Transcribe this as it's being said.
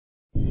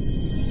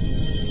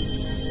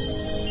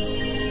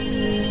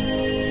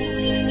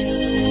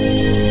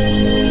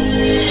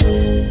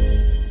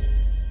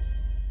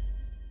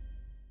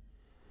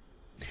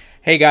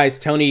Hey guys,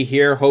 Tony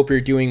here. Hope you're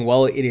doing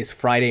well. It is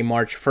Friday,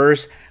 March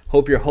 1st.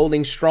 Hope you're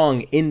holding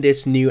strong in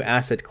this new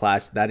asset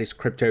class that is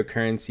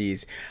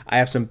cryptocurrencies. I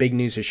have some big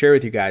news to share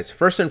with you guys.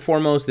 First and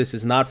foremost, this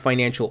is not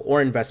financial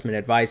or investment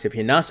advice. If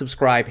you're not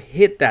subscribed,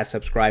 hit that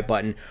subscribe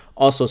button.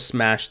 Also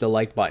smash the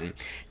like button.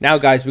 Now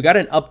guys, we got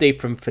an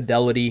update from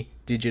Fidelity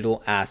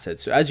Digital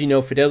Assets. So as you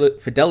know,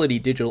 Fidelity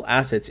Digital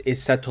Assets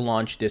is set to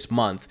launch this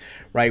month,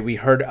 right? We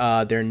heard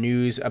their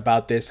news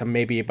about this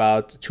maybe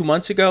about 2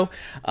 months ago.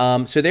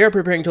 So they are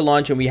preparing to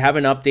launch, and we have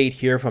an update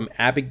here from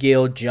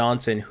Abigail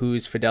Johnson,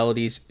 who's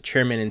Fidelity's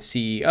chairman and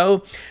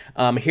CEO.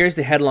 Here's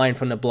the headline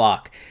from the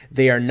block.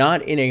 They are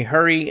not in a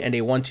hurry and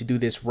they want to do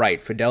this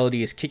right.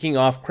 Fidelity is kicking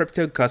off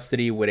crypto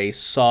custody with a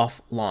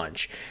soft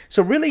launch.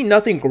 So really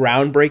nothing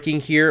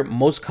groundbreaking here.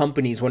 Most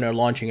companies, when they're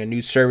launching a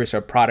new service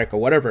or product or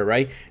whatever,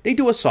 right, they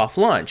do a soft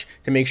launch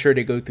to make sure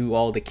they go through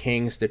all the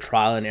kinks, the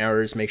trial and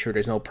errors, make sure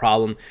there's no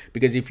problem.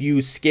 Because if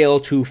you scale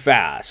too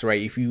fast,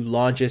 right, if you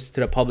launch this to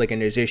the public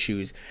and there's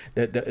issues,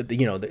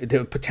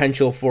 the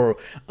potential for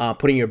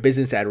putting your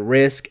business at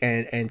risk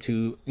and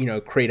to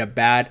create a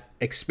bad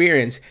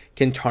experience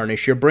can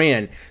tarnish your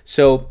brand.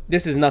 So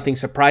this is nothing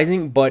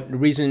surprising, but the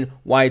reason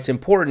why it's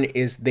important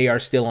is they are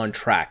still on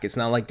track. It's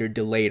not like they're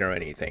delayed or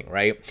anything,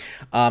 right?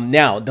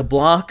 Now the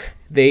block,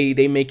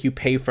 they make you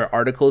pay for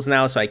articles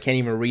now, so I can't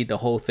even read the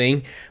whole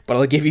thing, but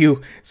I'll give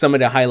you some of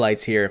the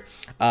highlights here.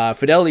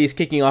 Fidelity is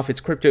kicking off its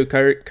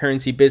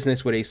cryptocurrency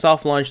business with a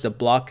soft launch. The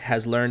block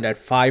has learned that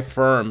 5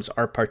 firms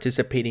are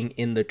participating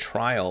in the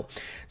trial.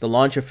 The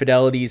launch of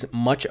Fidelity's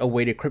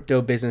much-awaited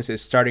crypto business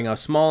is starting off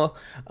small.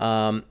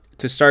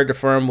 To start, the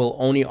firm will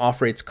only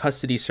offer its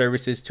custody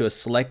services to a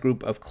select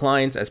group of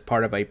clients as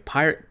part of a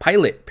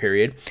pilot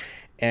period.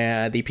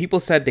 The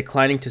people said,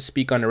 declining to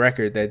speak on the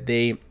record, that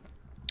they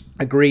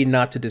agreed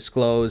not to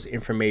disclose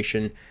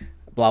information,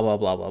 blah, blah,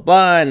 blah, blah,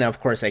 blah. And of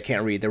course, I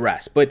can't read the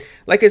rest. But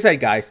like I said,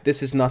 guys,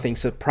 this is nothing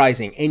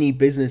surprising. Any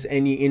business,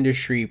 any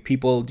industry,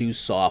 people do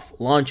soft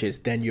launches.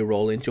 Then you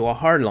roll into a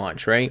hard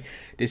launch, right?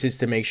 This is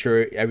to make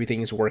sure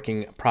everything is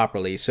working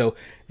properly. So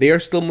they are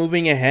still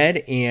moving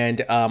ahead.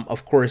 And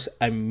of course,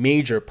 a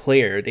major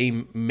player,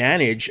 they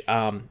manage,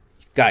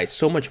 guys,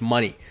 so much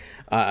money.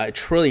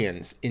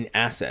 Trillions in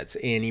assets,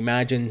 and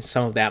imagine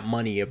some of that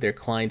money of their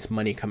clients'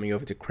 money coming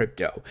over to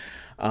crypto.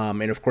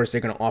 And of course, they're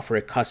going to offer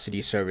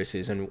custody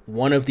services. And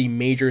one of the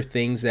major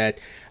things that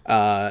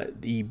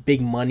the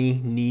big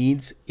money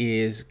needs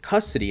is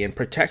custody and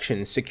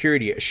protection,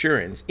 security,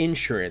 assurance,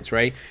 insurance,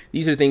 right?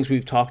 These are things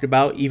we've talked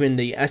about. Even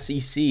the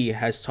SEC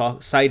has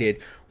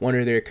cited one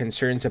of their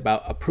concerns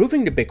about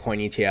approving the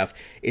Bitcoin ETF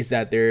is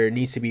that there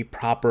needs to be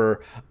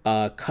proper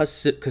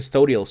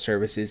custodial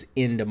services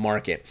in the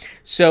market.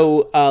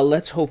 So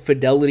let's hope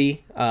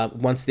Fidelity,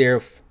 once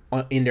they're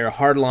in their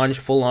hard launch,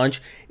 full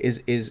launch,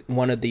 is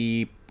one of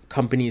the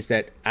companies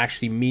that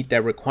actually meet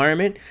that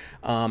requirement,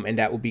 and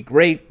that would be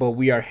great. But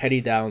we are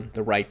heading down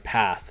the right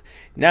path.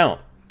 Now,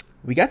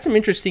 we got some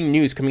interesting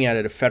news coming out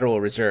of the Federal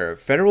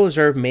Reserve. Federal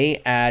Reserve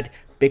may add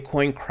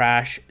Bitcoin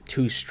crash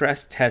to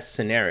stress test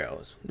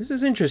scenarios. This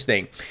is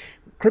interesting.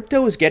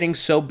 Crypto is getting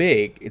so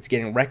big, it's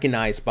getting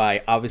recognized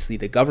by obviously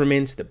the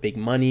governments, the big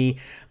money,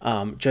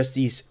 just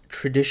these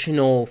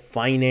traditional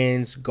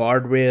finance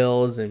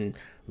guardrails and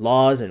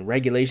laws and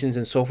regulations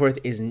and so forth.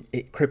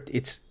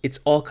 It's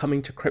all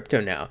coming to crypto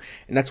now,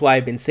 and that's why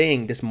I've been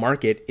saying this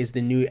market is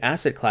the new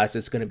asset class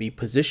that's going to be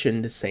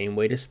positioned the same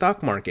way the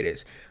stock market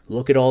is.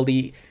 Look at all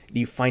the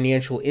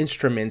financial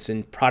instruments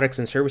and products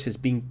and services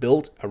being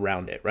built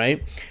around it,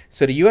 right?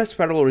 So the U.S.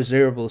 Federal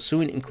Reserve will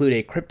soon include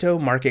a crypto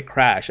market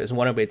crash as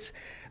one of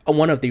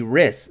the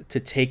risks to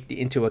take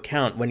into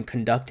account when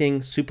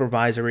conducting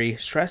supervisory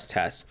stress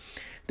tests.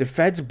 The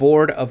Fed's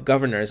Board of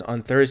Governors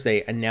on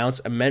Thursday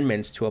announced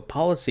amendments to a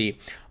policy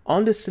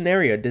on the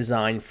scenario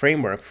design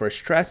framework for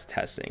stress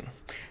testing,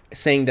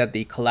 saying that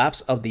the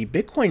collapse of the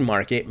Bitcoin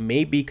market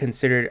may be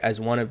considered as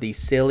one of the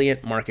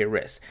salient market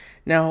risks.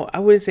 Now, I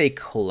wouldn't say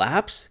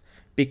collapse,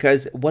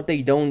 because what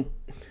they don't,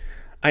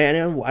 I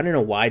don't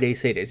know why they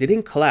say this. It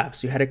didn't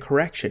collapse. You had a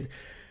correction.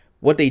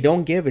 What they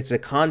don't give is the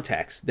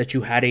context that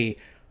you had a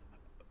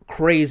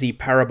crazy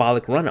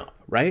parabolic run-up,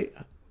 right?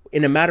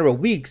 In a matter of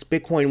weeks,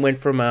 Bitcoin went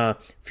from a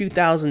few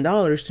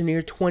 $1,000s to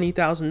near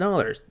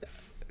 $20,000.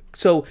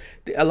 So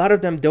a lot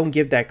of them don't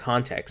give that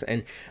context.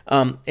 And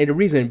the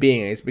reason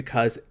being is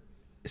because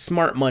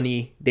smart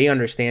money, they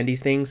understand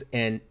these things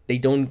and they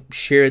don't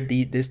share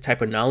this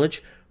type of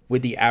knowledge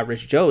with the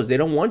average Joes. They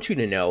don't want you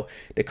to know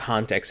the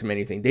context of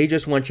anything. They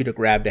just want you to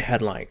grab the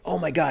headline. Oh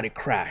my God, it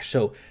crashed.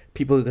 So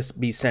people will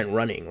be sent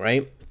running,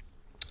 right?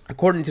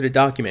 According to the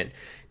document,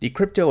 the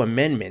crypto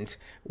amendment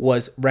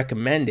was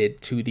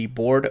recommended to the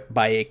board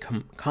by a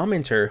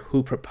commenter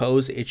who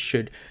proposed it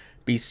should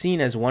be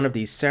seen as one of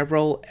the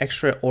several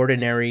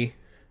extraordinary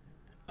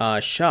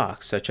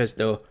shocks, such as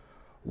the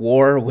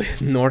war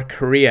with North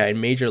Korea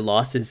and major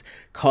losses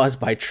caused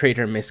by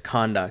trader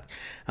misconduct.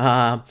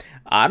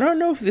 I don't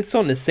know if it's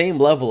on the same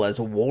level as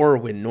a war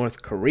with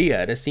North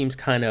Korea. That seems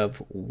kind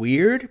of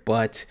weird,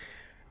 but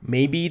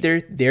maybe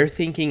they're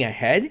thinking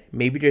ahead.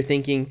 Maybe they're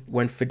thinking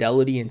when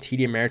Fidelity and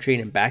TD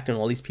Ameritrade and Backed and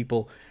all these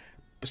people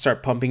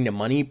start pumping the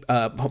money,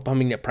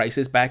 pumping the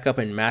prices back up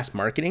in mass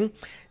marketing,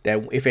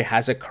 that if it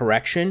has a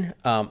correction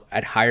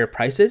at higher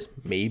prices,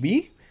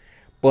 maybe.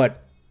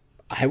 But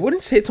I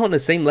wouldn't say it's on the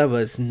same level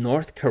as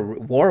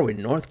war with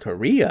North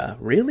Korea.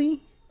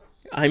 Really?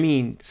 I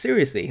mean,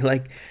 seriously,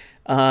 like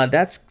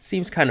that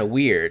seems kind of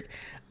weird.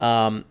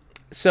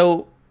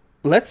 So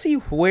let's see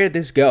where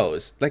this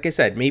goes. Like I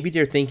said, maybe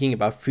they're thinking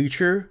about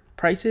future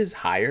prices,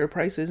 higher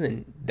prices,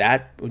 and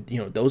that,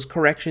 those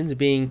corrections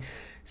being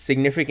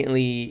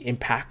significantly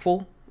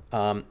impactful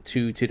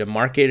to the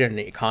market and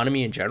the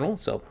economy in general.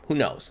 So who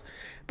knows?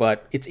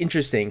 But it's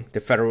interesting the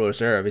Federal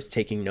Reserve is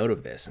taking note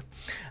of this.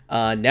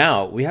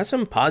 Now, we have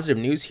some positive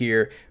news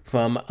here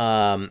from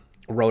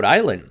Rhode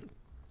Island.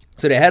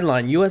 So the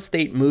headline, U.S.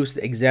 state moves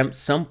to exempt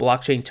some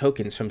blockchain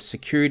tokens from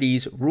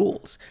securities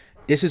rules.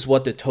 This is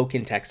what the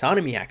Token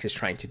Taxonomy Act is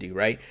trying to do,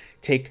 right?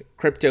 Take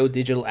crypto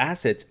digital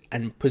assets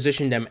and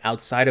position them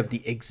outside of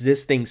the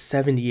existing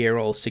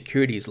 70-year-old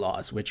securities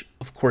laws, which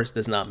of course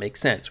does not make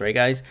sense, right,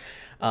 guys?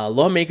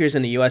 Lawmakers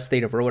in the U.S.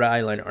 state of Rhode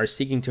Island are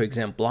seeking to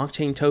exempt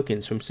blockchain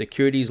tokens from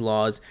securities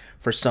laws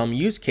for some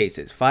use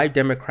cases. 5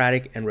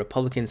 Democratic and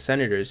Republican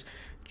senators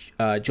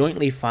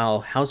jointly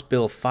filed House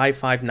Bill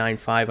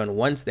 5595 on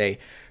Wednesday,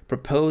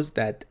 proposing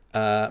that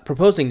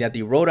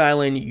the Rhode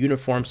Island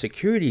Uniform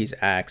Securities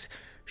Acts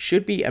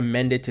should be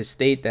amended to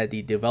state that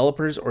the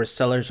developers or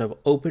sellers of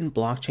open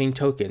blockchain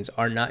tokens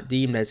are not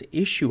deemed as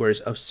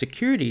issuers of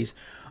securities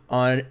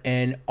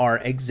and are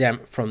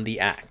exempt from the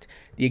act.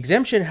 The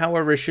exemption,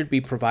 however, should be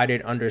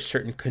provided under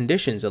certain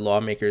conditions, the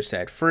lawmakers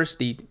said. First,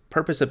 the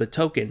purpose of a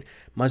token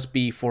must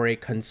be for a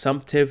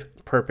consumptive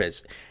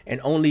purpose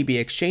and only be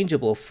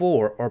exchangeable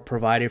for or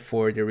provided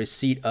for the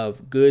receipt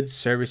of goods,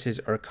 services,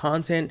 or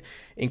content,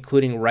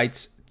 including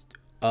rights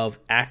of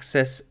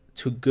access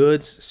to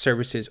goods,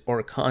 services,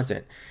 or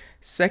content.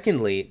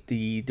 Secondly,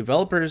 the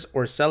developers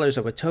or sellers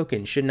of a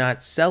token should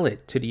not sell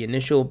it to the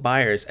initial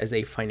buyers as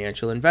a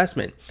financial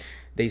investment.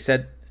 They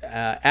said,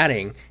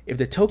 adding, if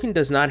the token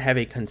does not have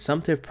a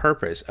consumptive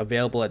purpose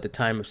available at the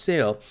time of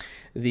sale,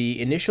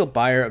 the initial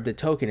buyer of the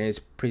token is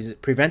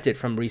prevented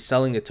from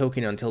reselling the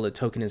token until the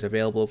token is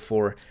available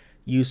for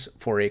use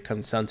for a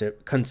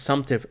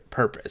consumptive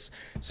purpose.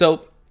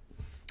 So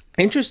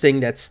interesting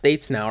that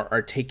states now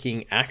are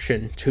taking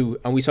action to,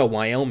 and we saw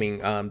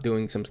Wyoming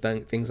doing some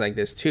things like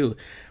this too,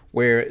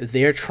 where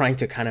they're trying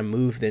to kind of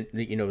move the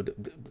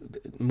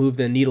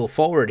needle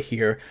forward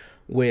here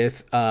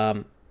with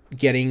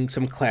getting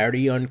some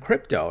clarity on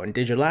crypto and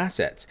digital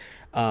assets.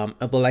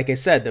 But like I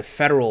said, the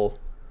federal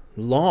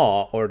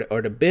law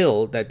or the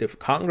bill that the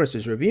Congress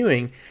is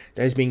reviewing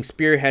that is being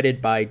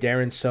spearheaded by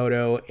Darren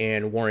Soto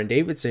and Warren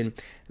Davidson,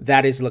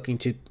 that is looking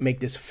to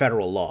make this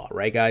federal law,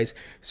 right, guys?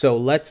 So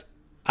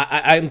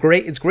I'm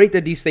great. It's great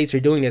that these states are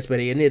doing this, but at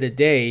the end of the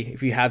day,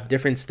 if you have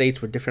different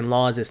states with different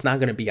laws, it's not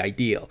going to be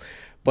ideal.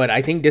 But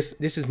I think this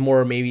is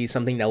more maybe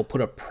something that will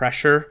put a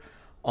pressure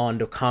on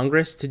the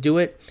Congress to do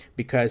it,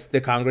 because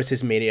the Congress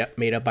is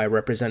made up by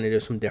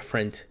representatives from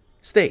different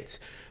states.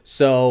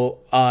 So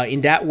in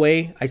that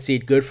way, I see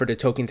it good for the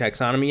Token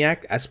Taxonomy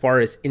Act. As far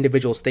as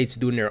individual states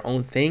doing their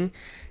own thing,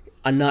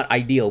 not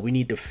ideal. We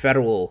need the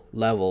federal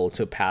level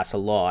to pass a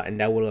law, and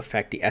that will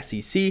affect the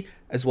SEC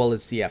as well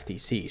as the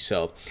FTC.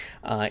 So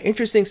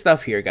interesting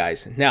stuff here,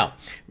 guys. Now,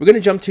 we're going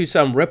to jump to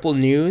some Ripple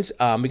news.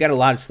 We got a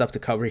lot of stuff to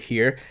cover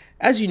here.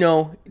 As you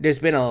know, there's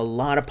been a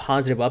lot of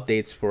positive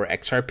updates for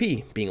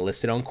XRP being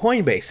listed on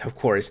Coinbase, of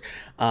course.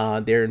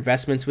 Their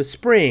investments with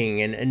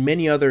Spring and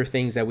many other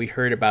things that we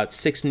heard about.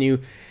 6 new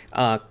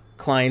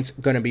clients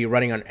going to be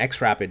running on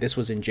XRapid. This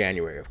was in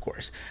January, of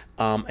course.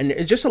 And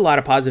it's just a lot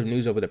of positive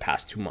news over the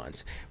past 2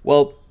 months.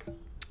 Well,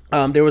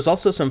 there was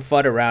also some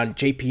FUD around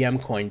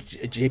JPM coin.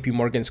 JP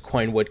Morgan's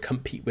coin would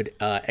compete with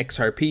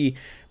XRP,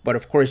 but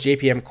of course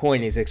JPM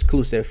coin is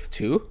exclusive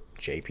to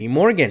JP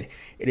Morgan.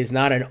 It is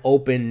not an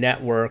open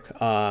network,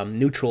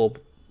 neutral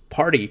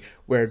party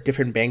where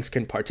different banks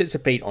can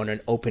participate on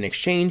an open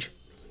exchange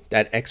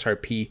that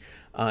XRP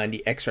and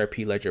the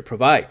XRP ledger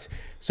provides.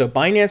 So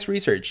Binance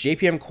research,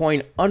 JPM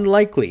coin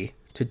unlikely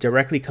to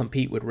directly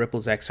compete with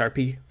Ripple's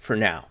XRP for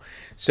now.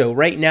 So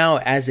right now,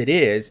 as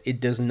it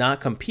does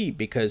not compete,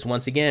 because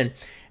once again,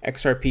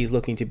 XRP is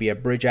looking to be a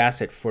bridge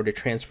asset for the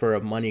transfer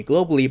of money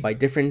globally by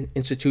different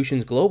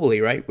institutions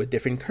globally, right, with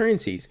different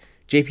currencies.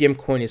 JPM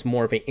coin is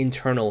more of an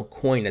internal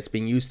coin that's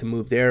being used to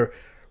move their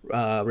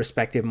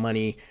respective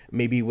money,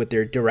 maybe with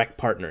their direct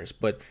partners.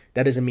 But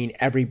that doesn't mean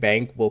every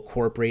bank will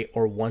cooperate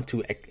or want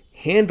to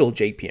handle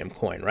JPM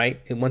coin,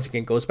 right? It once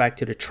again goes back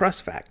to the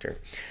trust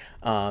factor.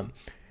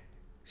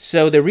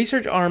 So the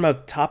research arm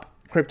of top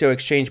crypto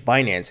exchange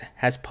Binance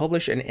has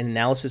published an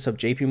analysis of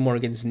JP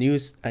Morgan's new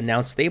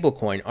announced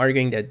stablecoin,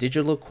 arguing that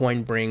digital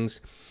coin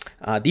brings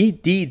the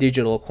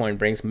digital coin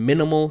brings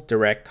minimal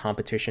direct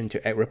competition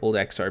to Ripple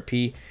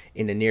XRP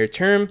in the near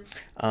term.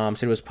 So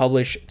it was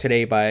published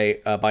today by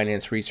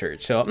Binance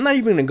Research. So I'm not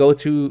even going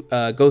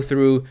to go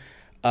through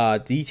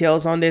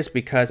details on this,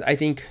 because I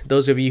think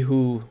those of you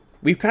who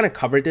we've kind of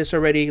covered this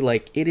already.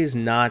 Like, it is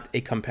not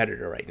a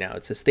competitor right now.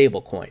 It's a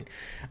stable coin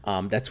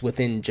that's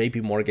within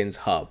JP Morgan's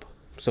hub,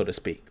 so to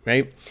speak,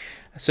 right?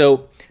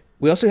 So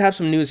we also have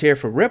some news here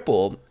for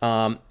Ripple.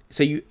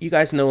 So you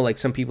guys know, like,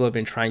 some people have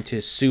been trying to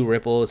sue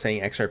Ripple,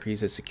 saying XRP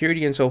is a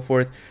security and so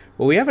forth.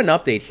 Well, we have an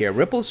update here.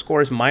 Ripple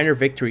scores minor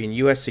victory in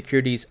U.S.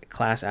 securities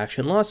class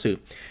action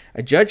lawsuit.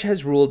 A judge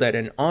has ruled that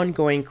an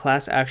ongoing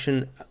class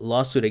action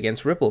lawsuit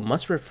against Ripple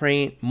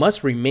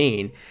must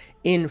remain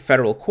in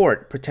federal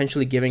court,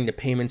 potentially giving the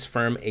payments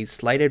firm a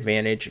slight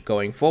advantage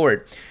going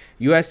forward.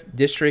 U.S.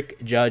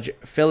 District Judge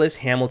Phyllis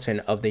Hamilton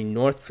of the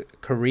North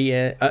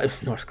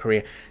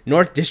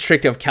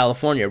District of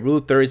California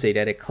ruled Thursday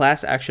that a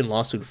class action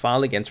lawsuit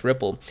filed against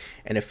Ripple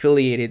and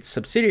affiliated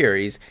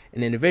subsidiaries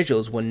and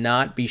individuals will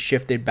not be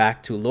shifted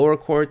back to lower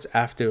courts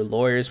after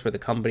lawyers for the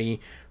company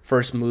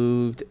first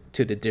moved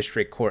to the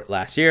district court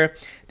last year.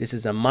 This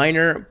is a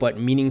minor but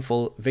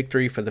meaningful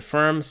victory for the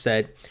firm,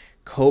 said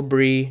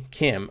Cobry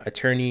Kim,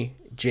 attorney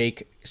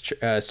Jake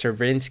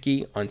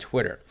Cervinsky on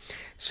Twitter.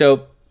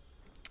 So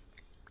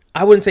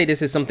I wouldn't say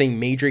this is something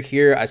major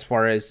here as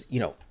far as, you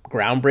know,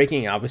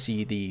 groundbreaking.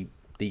 Obviously,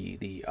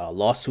 the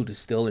lawsuit is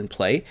still in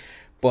play,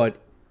 but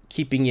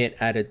keeping it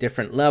at a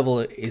different level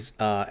is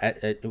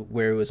at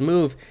where it was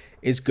moved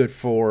is good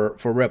for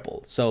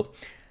Ripple. So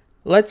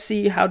let's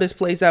see how this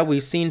plays out.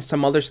 We've seen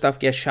some other stuff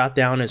get shot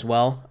down as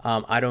well.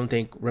 I don't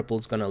think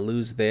Ripple's gonna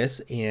lose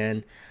this,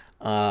 and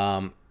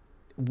like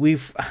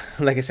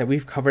I said,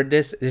 we've covered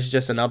this. This is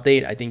just an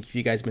update. I think if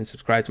you guys have been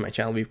subscribed to my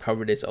channel, we've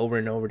covered this over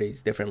and over,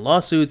 these different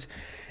lawsuits.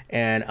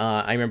 And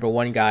I remember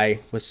one guy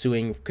was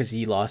suing because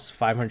he lost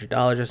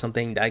 $500 or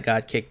something. That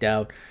got kicked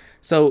out.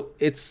 So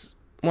it's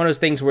one of those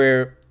things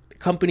where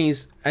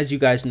companies, as you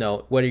guys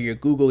know, whether you're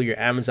Google, you're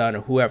Amazon,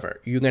 or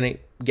whoever, you're going to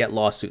get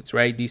lawsuits,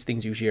 right? These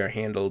things usually are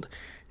handled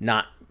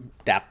not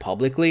that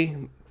publicly,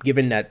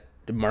 given that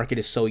the market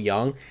is so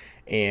young.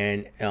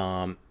 And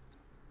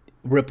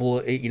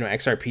Ripple, you know,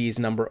 XRP is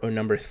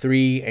number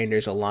 3, and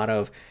there's a lot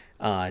of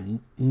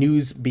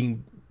news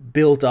being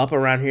built up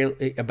around here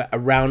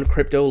around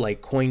crypto,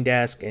 like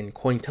CoinDesk and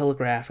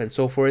Cointelegraph and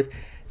so forth.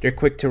 They're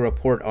quick to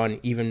report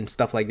on even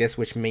stuff like this,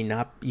 which may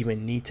not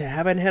even need to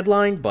have a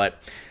headline, but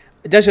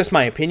that's just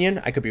my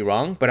opinion. I could be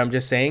wrong, but I'm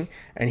just saying.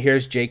 And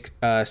here's Jake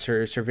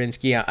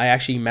Cervinsky. I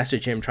actually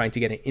messaged him trying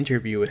to get an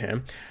interview with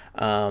him,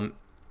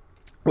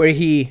 where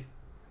he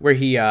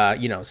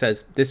you know,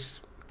 says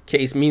this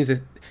case means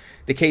that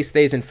the case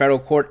stays in federal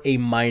court, a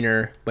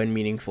minor but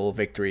meaningful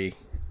victory.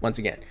 Once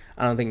again,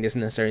 I don't think this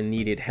necessarily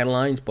needed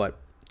headlines, but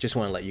just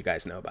want to let you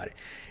guys know about it.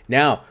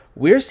 Now,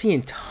 we're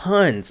seeing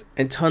tons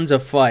and tons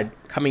of FUD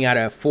coming out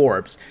of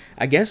Forbes.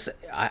 I guess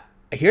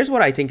here's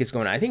what I think is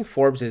going on. I think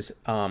Forbes is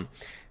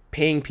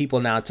paying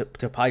people now to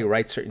probably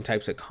write certain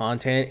types of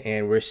content,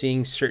 and we're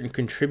seeing certain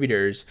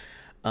contributors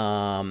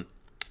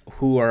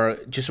who are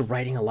just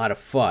writing a lot of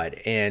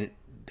FUD. And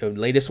the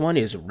latest one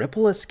is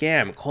Ripple a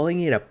scam,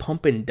 calling it a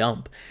pump and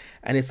dump.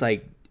 And it's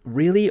like,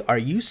 really? Are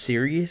you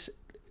serious?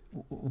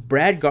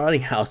 Brad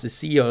Garlinghouse, the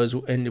CEOs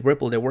and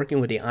Ripple, they're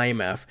working with the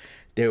IMF.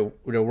 They're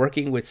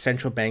working with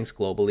central banks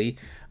globally.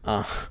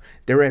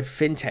 They're at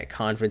fintech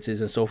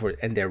conferences and so forth,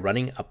 and they're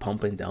running a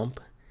pump and dump.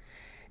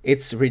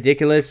 It's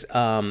ridiculous.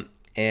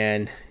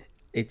 And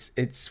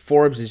it's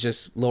Forbes is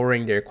just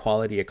lowering their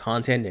quality of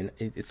content, and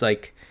it's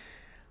like,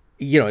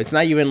 you know, it's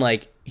not even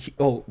like,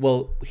 oh,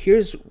 well,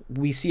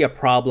 we see a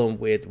problem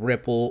with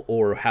Ripple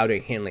or how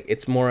to handle it.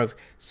 It's more of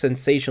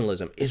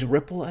sensationalism. Is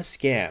Ripple a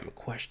scam?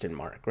 Question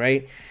mark,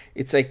 right?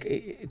 It's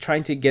like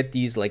trying to get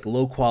these like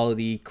low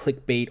quality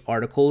clickbait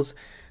articles.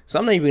 So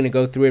I'm not even going to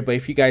go through it, but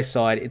if you guys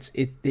saw it, it's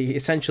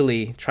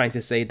essentially trying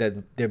to say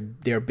that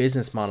their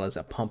business model is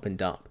a pump and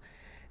dump.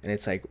 And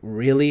it's like,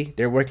 really?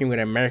 They're working with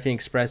American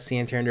Express,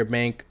 Santander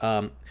Bank,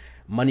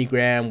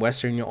 MoneyGram,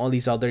 Western, you know, all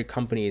these other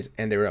companies,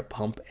 and they're a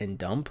pump and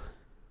dump.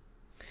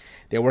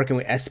 They're working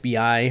with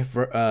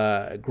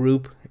SBI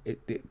Group,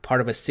 part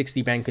of a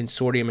 60-bank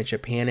consortium in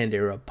Japan, and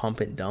they're a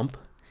pump and dump.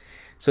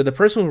 So the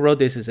person who wrote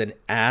this is an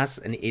ass,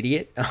 an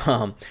idiot.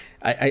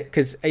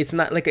 Because it's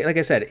not like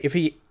I said, if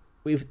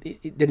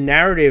the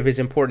narrative is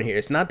important here.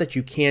 It's not that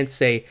you can't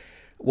say,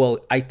 well,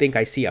 I think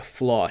I see a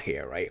flaw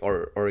here, right?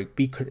 Or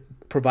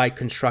provide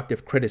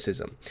constructive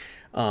criticism,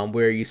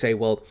 where you say,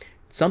 well,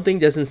 something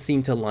doesn't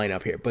seem to line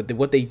up here. But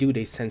what they do,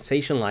 they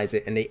sensationalize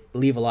it, and they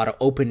leave a lot of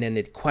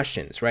open-ended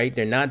questions, right?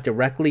 They're not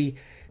directly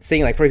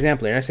saying, like, for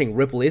example, they're not saying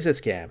Ripple is a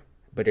scam,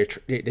 but they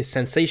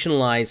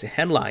sensationalize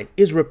headline,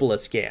 is Ripple a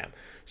scam?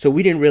 So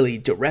we didn't really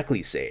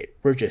directly say it.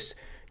 We're just,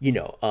 you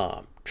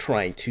know,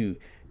 trying to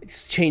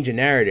change a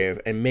narrative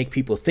and make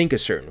people think a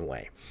certain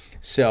way.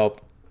 So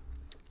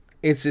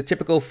it's a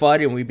typical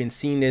FUD, and we've been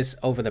seeing this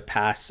over the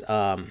past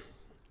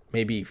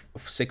maybe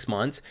 6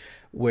 months,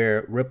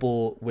 where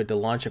Ripple, with the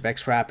launch of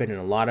XRapid and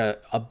a lot of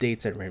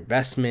updates and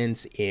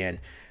investments and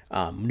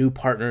new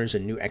partners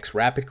and new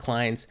XRapid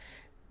clients,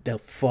 the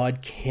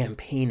FUD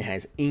campaign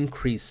has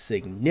increased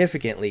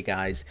significantly,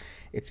 guys.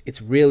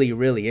 It's really,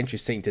 really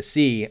interesting to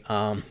see.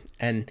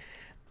 And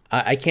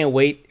I can't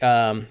wait.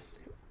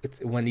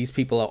 when these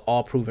people are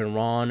all proven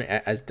wrong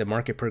as the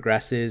market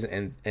progresses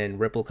and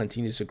Ripple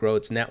continues to grow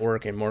its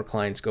network and more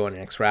clients go on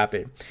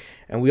XRapid.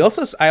 And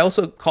I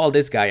also call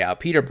this guy out,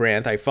 Peter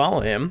Brandt. I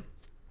follow him.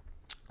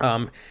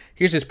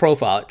 Here's his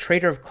profile: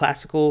 trader of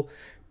classical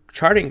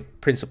charting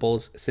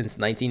principles since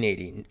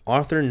 1980,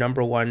 author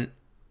 #1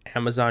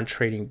 Amazon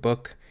trading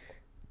book,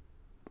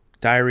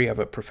 diary of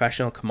a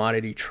professional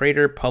commodity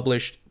trader,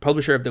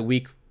 publisher of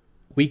the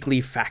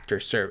weekly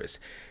factor service.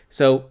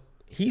 So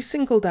he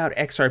singled out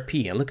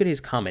XRP, and look at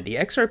his comment. The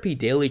XRP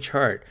daily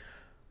chart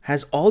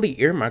has all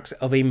the earmarks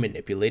of a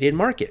manipulated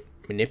market.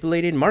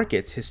 Manipulated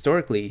markets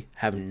historically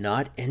have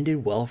not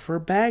ended well for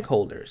bag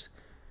holders.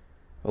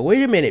 But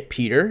wait a minute,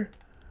 Peter.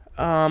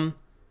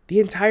 The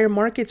entire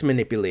market's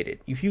manipulated.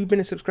 If you've been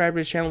a subscriber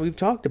to this channel, we've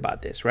talked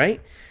about this, right?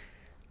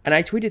 And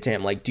I tweeted to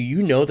him, like, do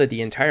you know that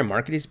the entire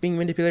market is being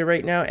manipulated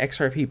right now?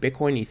 XRP,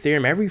 Bitcoin,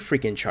 Ethereum, every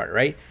freaking chart,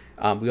 right?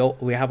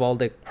 We have all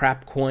the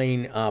crap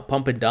coin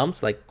pump and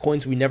dumps, like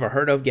coins we never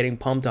heard of getting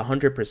pumped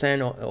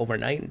 100%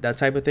 overnight, that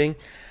type of thing.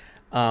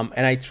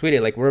 And I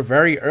tweeted, like, we're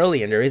very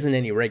early and there isn't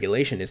any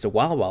regulation. It's the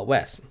wild, wild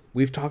west.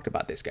 We've talked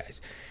about this, guys.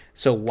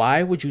 So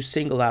why would you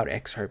single out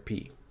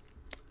XRP?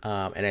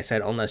 And I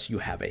said, unless you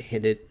have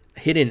a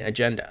hidden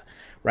agenda,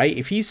 right?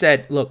 If he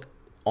said, look,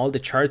 all the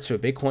charts for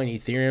Bitcoin,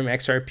 Ethereum,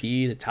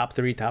 XRP, the top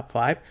 3, top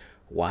 5,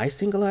 why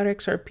single out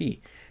XRP?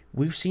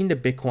 We've seen the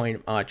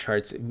Bitcoin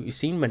charts. We've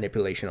seen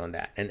manipulation on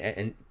that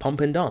and pump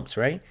and dumps,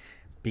 right?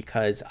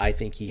 Because I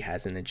think he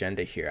has an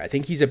agenda here. I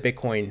think he's a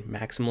Bitcoin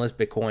maximalist,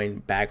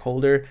 Bitcoin bag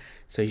holder.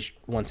 So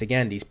once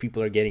again, these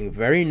people are getting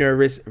very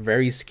nervous,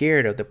 very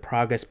scared of the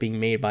progress being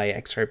made by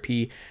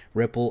XRP,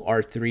 Ripple,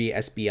 R3,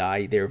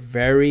 SBI. They're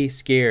very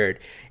scared.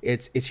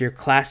 It's your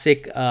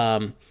classic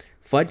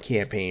FUD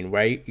campaign,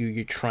 right?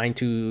 You're trying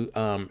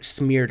to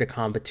smear the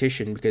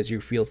competition because you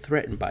feel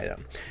threatened by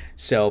them.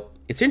 So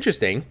it's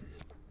interesting.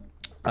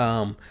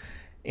 Man,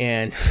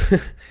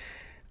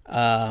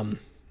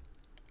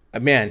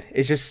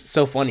 it's just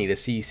so funny to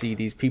see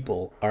these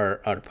people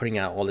are putting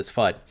out all this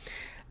FUD.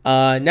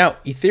 Now,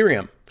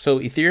 Ethereum. So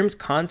Ethereum's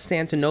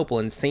Constantinople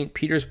and St.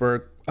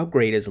 Petersburg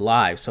upgrade is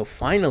live. So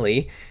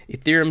finally,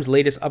 Ethereum's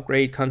latest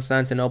upgrade,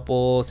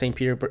 Constantinople, St.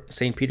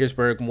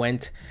 Petersburg,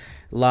 went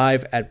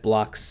live at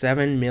block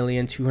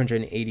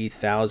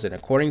 7,280,000.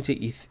 According to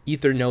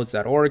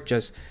ethernodes.org,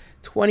 just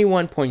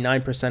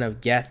 21.9%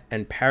 of Geth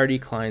and Parity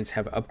clients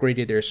have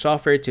upgraded their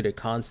software to the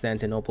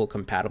Constantinople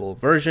compatible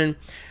version.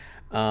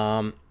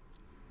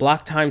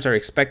 Block times are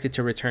expected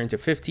to return to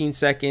 15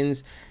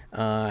 seconds,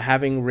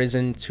 having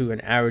risen to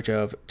an average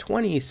of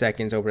 20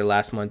 seconds over the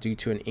last month due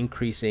to an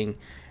increasing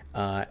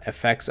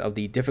effects of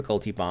the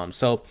difficulty bomb.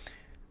 So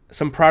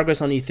some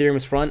progress on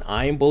Ethereum's front.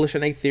 I am bullish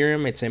on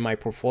Ethereum. It's in my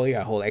portfolio.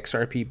 I hold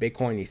XRP,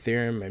 Bitcoin,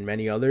 Ethereum, and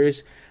many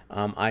others.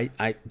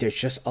 There's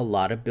just a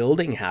lot of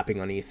building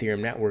happening on the Ethereum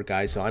network,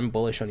 guys. So I'm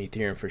bullish on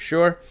Ethereum for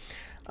sure.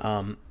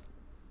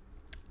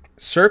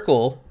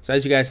 Circle. So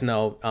as you guys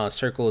know,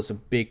 Circle is a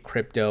big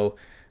crypto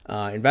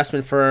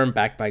investment firm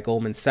backed by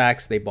Goldman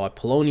Sachs. They bought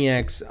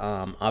Poloniex.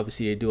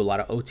 Obviously, they do a lot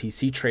of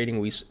OTC trading.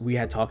 We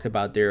had talked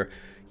about their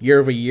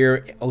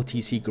year-over-year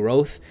OTC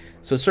growth.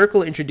 So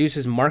Circle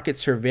introduces market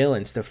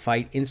surveillance to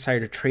fight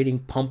insider trading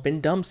pump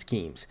and dump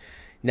schemes.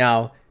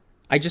 Now,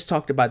 I just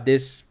talked about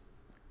this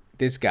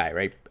guy,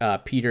 right?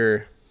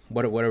 Peter,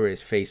 whatever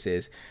his face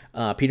is,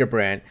 Peter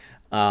Brandt,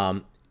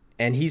 and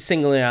he's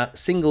singling out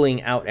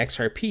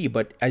XRP.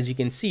 But as you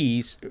can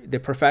see, the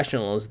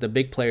professionals, the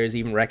big players,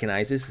 even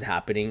recognize this is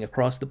happening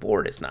across the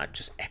board. It's not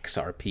just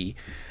XRP.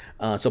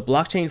 So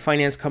blockchain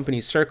finance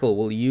company Circle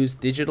will use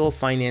digital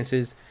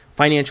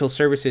financial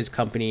services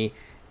company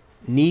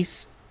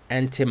Nice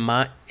I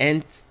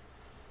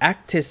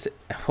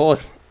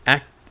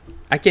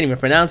can't even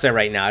pronounce that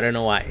right now. I don't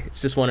know why.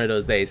 It's just one of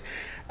those days.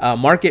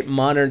 Market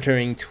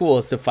monitoring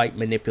tools to fight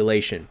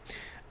manipulation.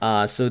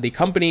 So the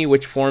company,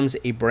 which forms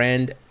a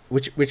branch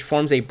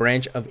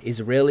of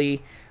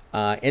Israeli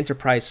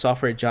enterprise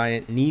software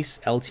giant Nice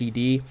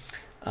Ltd,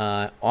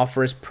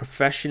 offers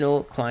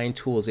professional client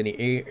tools in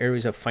the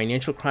areas of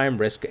financial crime,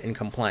 risk, and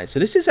compliance. So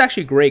this is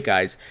actually great,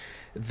 guys.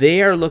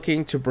 They are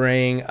looking to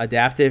bring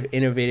adaptive,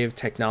 innovative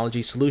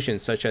technology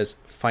solutions such as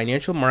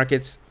financial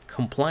markets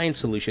compliance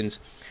solutions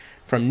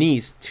from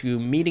Nice to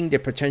meeting the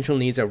potential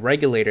needs of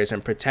regulators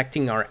and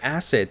protecting our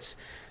assets.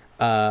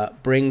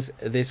 Brings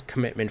this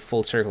commitment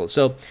full circle.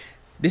 So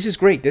this is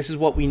great. This is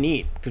what we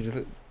need,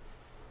 because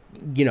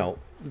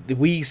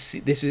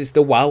this is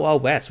the wild,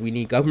 wild west. We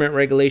need government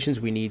regulations.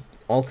 We need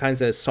all kinds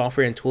of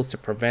software and tools to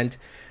prevent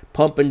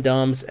pump and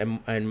dumps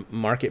and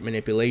market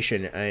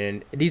manipulation.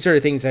 And these are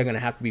the things that are going to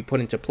have to be put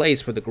into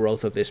place for the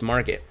growth of this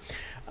market.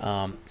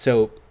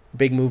 So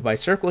big move by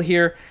Circle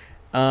here.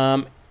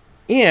 With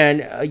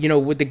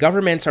the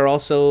governments are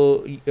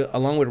also,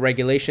 along with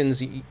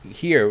regulations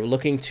here,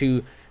 looking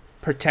to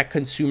protect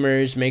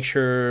consumers, make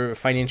sure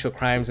financial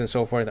crimes and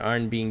so forth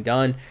aren't being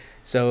done.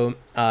 So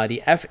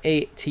the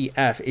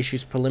FATF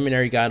issues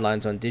preliminary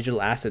guidelines on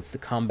digital assets to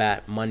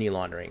combat money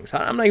laundering. So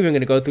I'm not even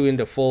going to go through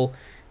into full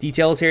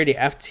details here. The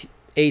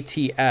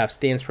FATF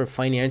stands for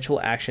Financial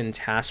Action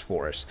Task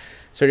Force.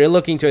 So they're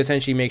looking to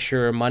essentially make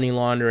sure money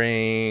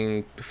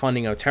laundering,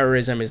 funding of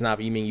terrorism is not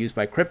being used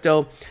by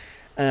crypto.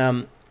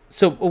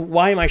 So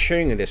why am I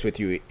sharing this with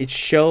you? It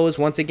shows,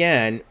 once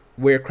again,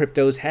 where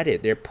crypto is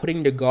headed. They're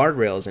putting the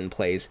guardrails in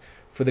place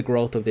for the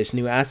growth of this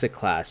new asset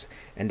class.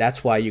 And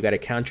that's why you got to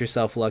count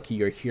yourself lucky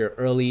you're here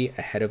early,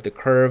 ahead of the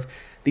curve.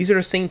 These are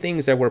the same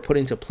things that were put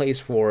into place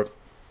for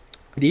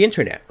the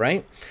internet,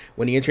 right?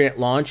 When the internet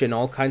launched and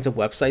all kinds of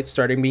websites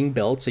started being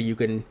built, so you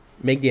can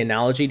make the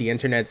analogy, the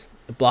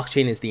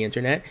blockchain is the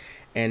internet,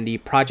 and the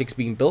projects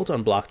being built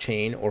on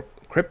blockchain or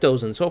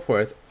cryptos and so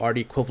forth are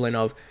the equivalent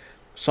of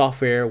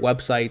software,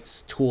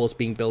 websites, tools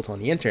being built on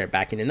the internet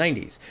back in the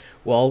 90s.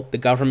 Well, the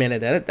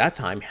government at that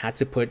time had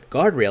to put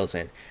guardrails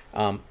in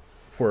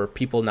for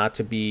people not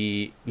to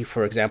be,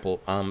 for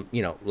example,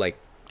 like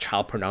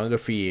child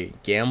pornography,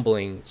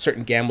 gambling,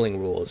 certain gambling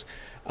rules,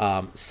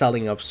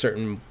 selling of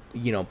certain,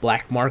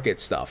 black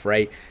market stuff,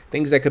 right?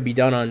 Things that could be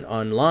done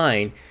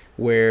online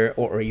where,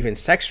 or even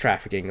sex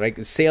trafficking, like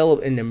the sale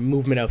and the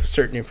movement of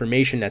certain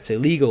information that's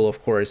illegal,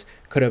 of course,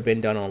 could have been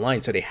done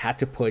online. So they had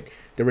to put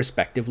the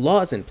respective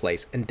laws in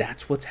place, and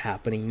that's what's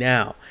happening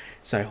now.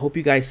 So I hope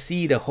you guys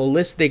see the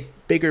holistic,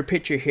 bigger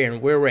picture here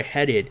and where we're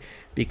headed,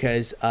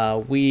 because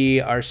we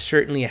are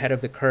certainly ahead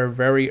of the curve,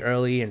 very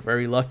early and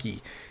very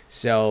lucky.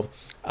 So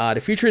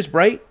the future is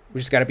bright. We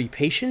just got to be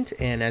patient.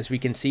 And as we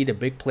can see, the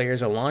big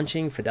players are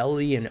launching,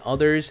 Fidelity and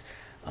others.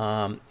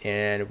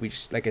 And we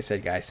just, like I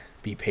said, guys,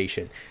 be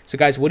patient. So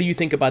guys, what do you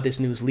think about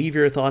this news? Leave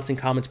your thoughts and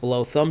comments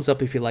below. Thumbs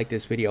up if you like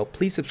this video.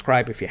 Please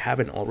subscribe if you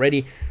haven't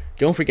already.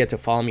 Don't forget to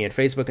follow me on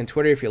Facebook and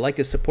Twitter. If you'd like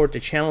to support the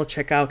channel,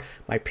 check out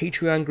my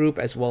Patreon group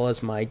as well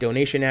as my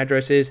donation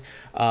addresses.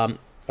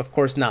 Of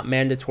course, not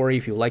mandatory.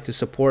 If you'd like to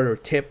support or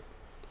tip,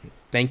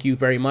 thank you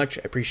very much.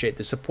 I appreciate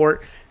the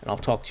support, and I'll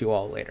talk to you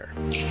all later.